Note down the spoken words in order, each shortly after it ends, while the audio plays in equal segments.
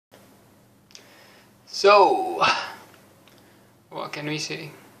So, what can we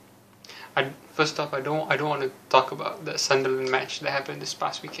say? First off, I don't want to talk about the Sunderland match that happened this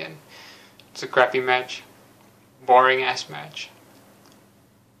past weekend. It's a crappy match, boring ass match.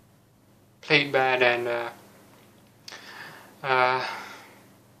 Played bad and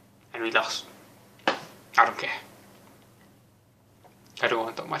we lost. I don't care. I don't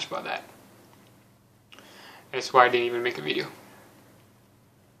want to talk much about that. That's why I didn't even make a video.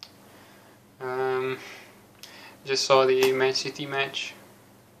 Just saw the Man City match.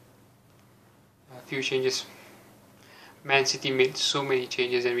 A few changes. Man City made so many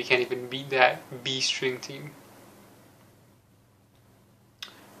changes and we can't even beat that B-string team.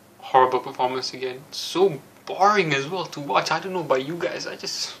 Horrible performance again. So boring as well to watch. I don't know about you guys.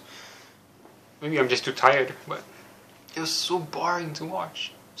 Maybe I'm just too tired, but it was so boring to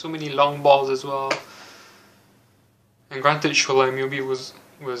watch. So many long balls as well. And granted, Shola Miobi was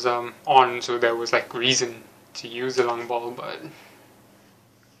on, so there was like reason to use the long ball, but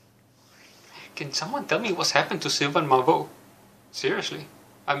can someone tell me what's happened to Sylvain Mavo? Seriously.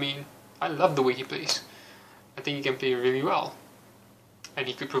 I mean, I love the way he plays. I think he can play really well. And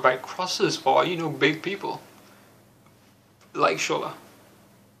he could provide crosses for, big people. Like Shola.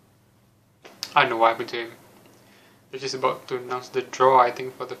 I don't know what happened to him. They're just about to announce the draw, I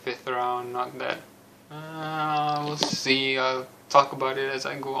think, for the 5th round, not that. We'll see. I'll talk about it as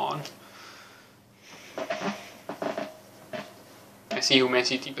I go on. I see you Man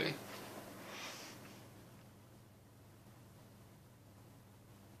City play.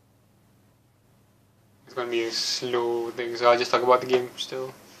 It's gonna be a slow thing, so I'll just talk about the game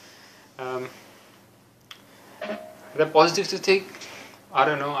still. The positives to take, I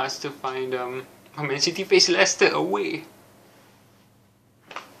don't know. I still find Man City face Leicester away.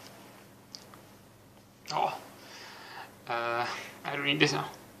 I don't need this now.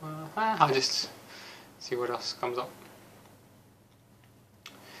 I'll just see what else comes up.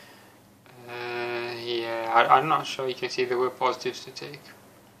 I'm not sure you can see there were positives to take.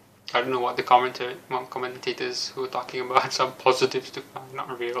 I don't know what the commentators who were talking about some positives to find.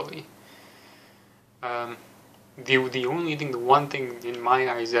 Not really. The only thing, the one thing in my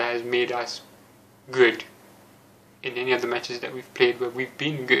eyes that has made us good in any of the matches that we've played where we've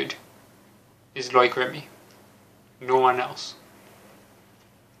been good is Loic Remy. No one else.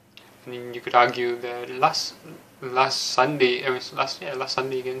 I mean, you could argue that last Sunday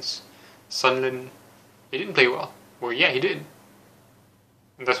against Sunderland, he didn't play well. Well, yeah, he did.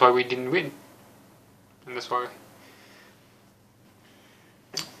 And that's why we didn't win. And that's why.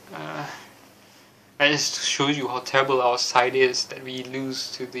 That just shows you how terrible our side is, that we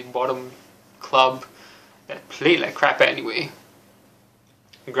lose to the bottom club that played like crap anyway.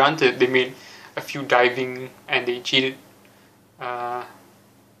 Granted, they made a few diving and they cheated.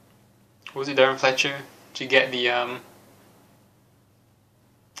 Was it Darren Fletcher to get the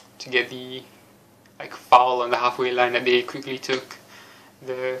foul on the halfway line that they quickly took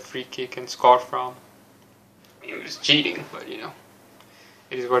the free kick and scored from. I mean, it was cheating, but it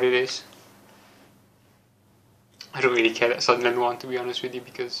is what it is. I don't really care that Sunderland won, to be honest with you,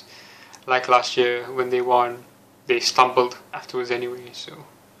 because like last year when they won, they stumbled afterwards anyway, so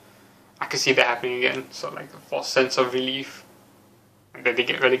I can see that happening again. So like a false sense of relief, and then they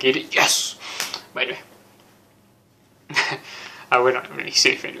get relegated. Yes! By the way, we're not really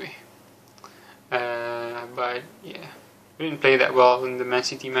safe anyway. But yeah, we didn't play that well in the Man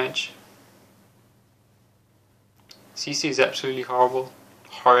City match. Cisse is absolutely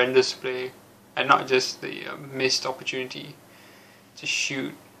horrendous play, and not just the missed opportunity to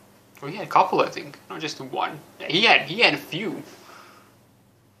shoot. Well, he had a couple, I think, not just one. He had a few.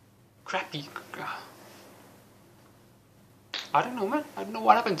 Crappy. I don't know, man. I don't know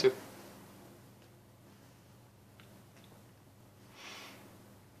what happened to.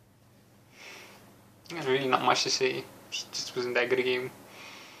 There's really not much to say. It just wasn't that good a game.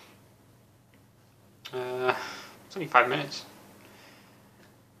 It's only 5 minutes.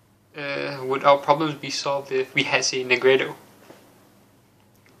 Would our problems be solved if we had, say, Negredo?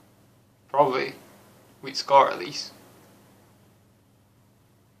 Probably. We'd score at least.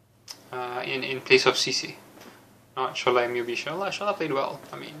 In place of Cisse. Not Shola Miobi. Shola played well.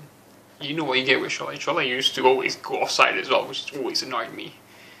 I mean, you know what you get with Shola. Shola used to always go offside as well, which always annoyed me.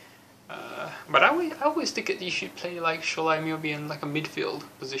 But I always think that you should play like Shola Miobi in like a midfield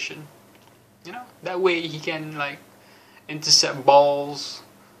position. That way he can like intercept balls,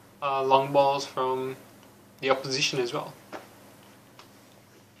 long balls from the opposition as well.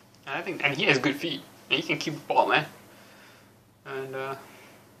 And he has good feet. And he can keep the ball, man. And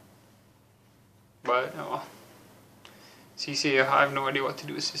but oh well. Cisse, I have no idea what to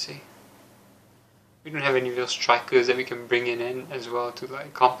do with Cisse. we don't have any real strikers that we can bring in as well to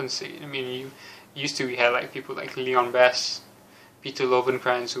like compensate. I mean, you used to we had like people like Leon Best, Peter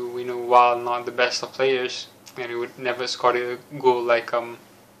Lovenkrantz, who we know while not the best of players, and he would never score a goal like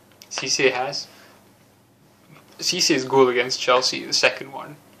Cisse has. Cisse's goal against Chelsea, the second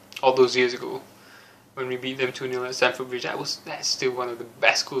one, all those years ago, when we beat them 2-0 at Stamford Bridge, that's still one of the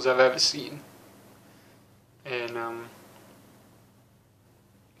best goals I've ever seen. And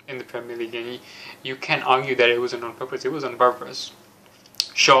in the Premier League, and you can't argue that it wasn't on purpose. It was on purpose.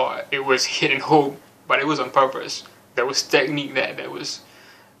 Sure, it was hit and hope, but it was on purpose. There was technique there. There was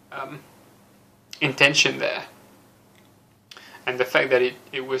intention there. And the fact that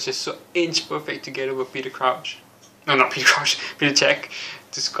it was just so inch perfect to get over Peter Crouch. No, not Peter Crouch. Peter Cech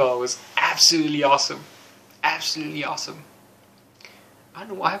to score was absolutely awesome. Absolutely awesome. I don't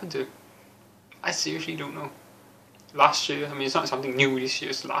know what happened to him. I seriously don't know. Last year, I mean, it's not something new this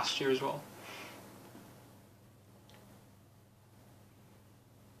year, it's last year as well.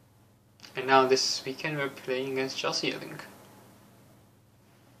 And now this weekend we're playing against Chelsea, I think.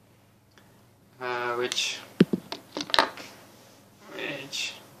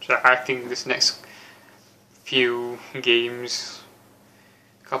 So I think this next few games,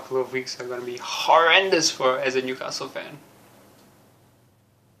 couple of weeks, are going to be horrendous as a Newcastle fan.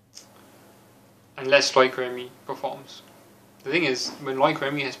 Unless Loic Remy performs. The thing is, when Loic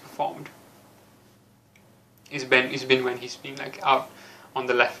Remy has performed, it's been when he's been like out on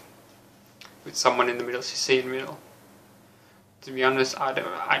the left with someone in the middle, Cisse in the middle. To be honest,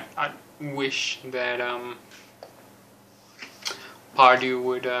 I wish that Pardew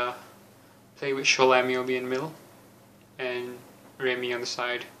would play with Sholami in the middle and Remy on the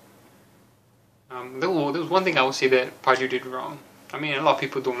side. There was one thing I would say that Pardew did wrong. I mean, a lot of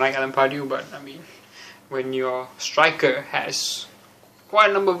people don't like Alan Pardew, but I mean, when your striker has quite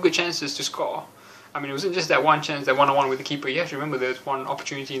a number of good chances to score, I mean, it wasn't just that one chance, that one-on-one with the keeper. You have to remember there's one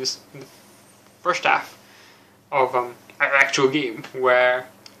opportunity in the first half of an actual game where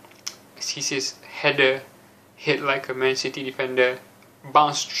Cisse's header hit like a Man City defender,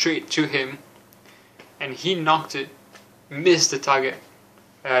 bounced straight to him, and he knocked it, missed the target.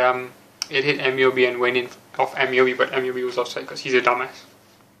 It hit Amiobi and went in off Amiobi, but Amiobi was offside because he's a dumbass.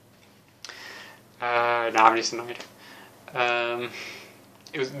 I'm just annoyed.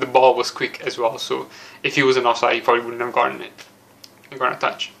 The ball was quick as well, so if he wasn't offside, he probably wouldn't have gotten a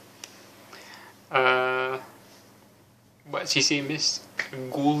touch. But Cisse missed a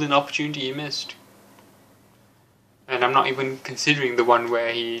golden opportunity. He missed, and I'm not even considering the one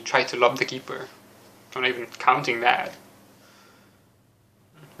where he tried to lob the keeper. I'm not even counting that.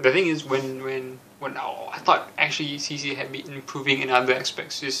 The thing is, when I thought actually Cisse had been improving in other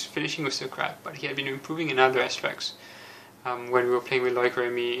aspects. His finishing was still crap, but he had been improving in other aspects. When we were playing with Loic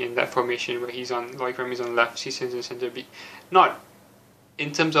Remy in that formation where Loic Remy's on the left, Cisse's in centre B. Not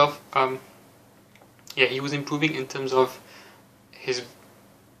in terms of he was improving in terms of his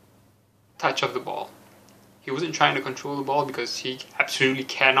touch of the ball. He wasn't trying to control the ball because he absolutely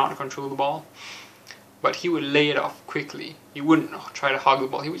cannot control the ball. But he would lay it off quickly. He wouldn't try to hog the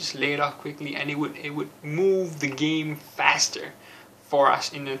ball. He would just lay it off quickly, and it would move the game faster for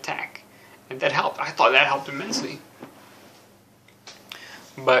us in attack, and that helped. I thought that helped immensely.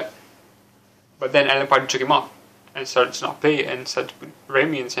 But then Alan Pardew took him off and started to not play and started to put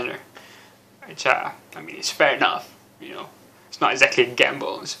Remy in center. Which I mean, it's fair enough. You know, it's not exactly a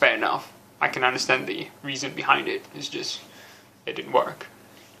gamble. It's fair enough. I can understand the reason behind it. It's just it didn't work.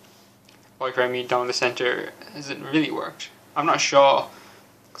 Loic Remy down the centre hasn't really worked. I'm not sure,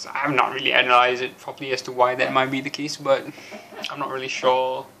 because I have not really analysed it properly as to why that might be the case, but I'm not really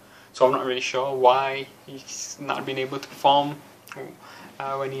sure. So I'm not really sure why he's not been able to perform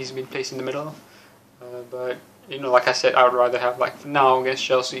when he's been placed in the middle. But, you know, like I said, I would rather have, like, now against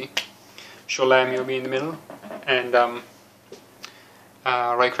Chelsea, Sholami will be in the middle, and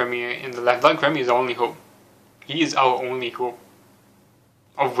Loic Remy in the left. Loic Remy is our only hope. He is our only hope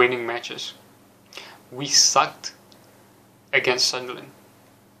of winning matches. We sucked against Sunderland.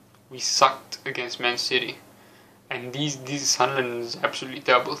 We sucked against Man City. And these Sunderland is absolutely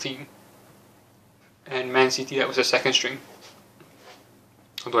terrible team. And Man City, that was a second string.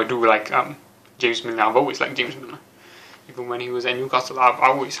 Although I do like James Milner. I've always liked James Milner. Even when he was at Newcastle, I've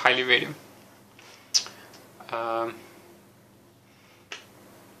always highly rated him.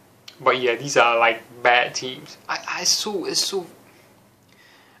 But yeah, these are like bad teams. It's so.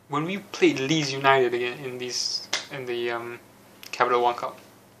 When we played Leeds United again in the Capital One Cup,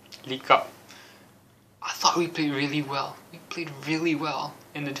 League Cup, I thought we played really well. We played really well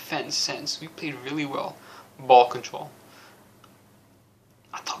in the defense sense. We played really well. Ball control.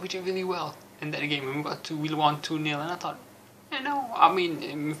 I thought we did really well. in that game. When we won 2-0, and I thought, I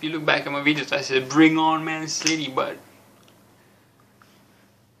mean, if you look back at my videos, I said, bring on Man City, but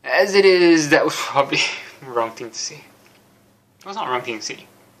as it is, that was probably the wrong thing to say. It was not the wrong thing to say.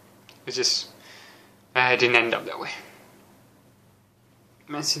 It's just, it didn't end up that way.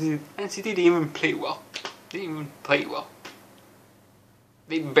 Man City didn't even play well.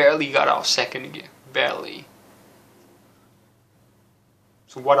 They barely got out second again. Barely.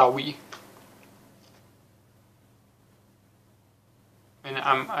 So what are we?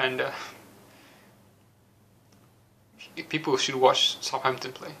 And people should watch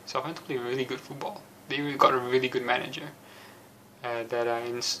Southampton play. Southampton play really good football. They really got a really good manager that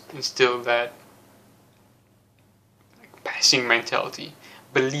instilled that passing mentality,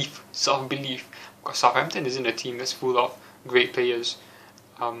 belief, self-belief. Because Southampton isn't a team that's full of great players,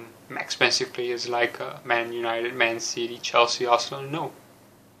 expensive players like Man United, Man City, Chelsea, Arsenal. No,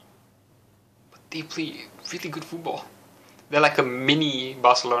 but they play really good football. They're like a mini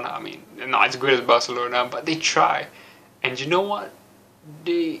Barcelona. I mean, they're not as good as Barcelona, but they try. And you know what?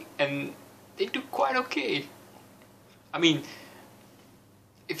 They do quite okay. I mean,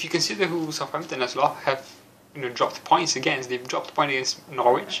 if you consider who Southampton have dropped points against, they've dropped points against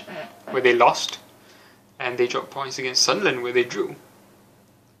Norwich, where they lost, and they dropped points against Sunderland, where they drew.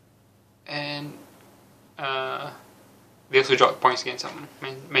 And they also dropped points against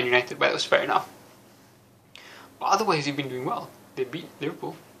Man United, but that was fair enough. But otherwise, they've been doing well. They beat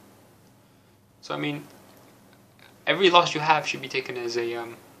Liverpool. So I mean, every loss you have should be taken as a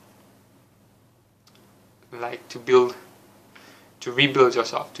to rebuild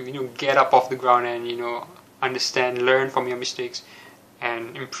yourself, to get up off the ground and understand, learn from your mistakes,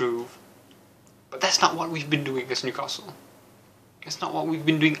 and improve. But that's not what we've been doing as Newcastle. That's not what we've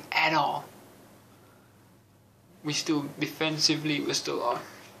been doing at all. We still defensively, we're still.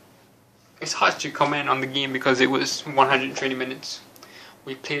 It's hard to comment on the game because it was 120 minutes.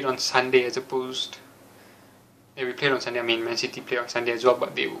 We played on Sunday as opposed. Yeah, we played on Sunday. I mean, Man City played on Sunday as well,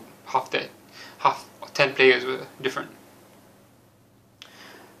 but they were half 10 players were different.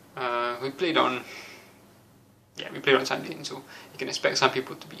 We played on Sunday, and so you can expect some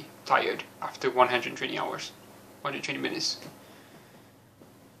people to be tired after 120 hours, 120 minutes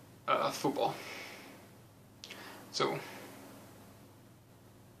football. So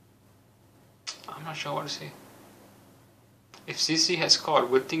I'm not sure what to say. If Cisse had scored,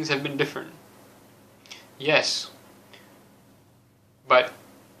 would things have been different? Yes, but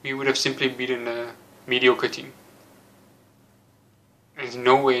we would have simply beaten a mediocre team. There's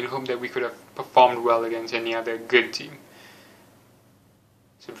no way in hope that we could have performed well against any other good team.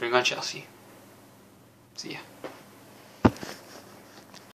 So bring on Chelsea. See ya.